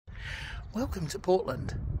Welcome to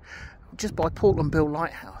Portland, just by Portland Bill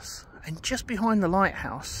Lighthouse, and just behind the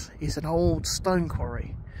lighthouse is an old stone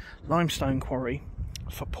quarry, limestone quarry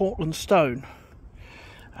for Portland stone.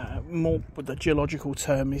 More with the geological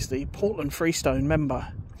term is the Portland Freestone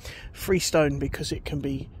member. Freestone because it can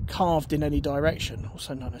be carved in any direction,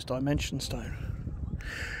 also known as dimension stone.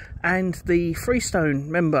 And the Freestone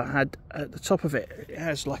member had at the top of it, it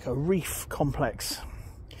has like a reef complex,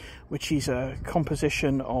 which is a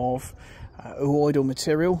composition of ooidal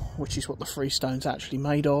material, which is what the freestone's actually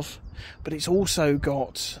made of, but it's also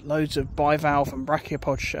got loads of bivalve and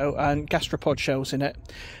brachiopods shell and gastropod shells in it,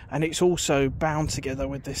 and it's also bound together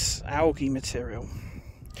with this algae material.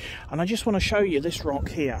 And I just want to show you this rock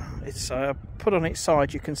here. It's put on its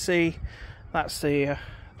side. You can see that's the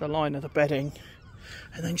line of the bedding,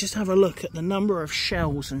 and then just have a look at the number of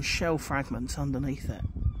shells and shell fragments underneath it.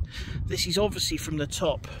 This is obviously from the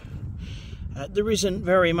top. There isn't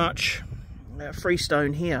very much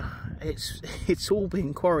freestone here. It's all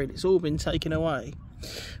been quarried, it's all been taken away,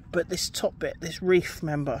 but this top bit, this reef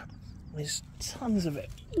member, there's tons of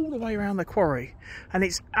it all the way around the quarry, and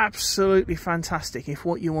it's absolutely fantastic if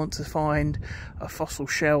what you want to find are fossil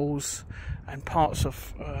shells and parts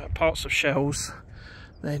of shells.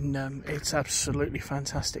 Then it's absolutely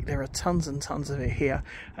fantastic. There are tons and tons of it here,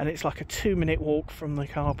 and it's like a 2-minute walk from the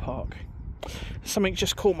car park. Something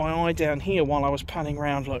just caught my eye down here while I was panning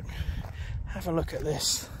around. Look, have a look at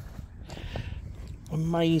this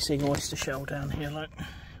amazing oyster shell down here, look.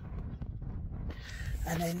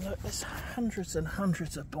 And then look, there's hundreds and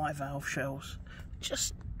hundreds of bivalve shells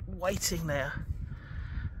just waiting there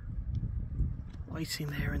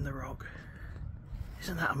in the rock.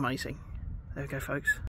 Isn't that amazing? There we go, folks.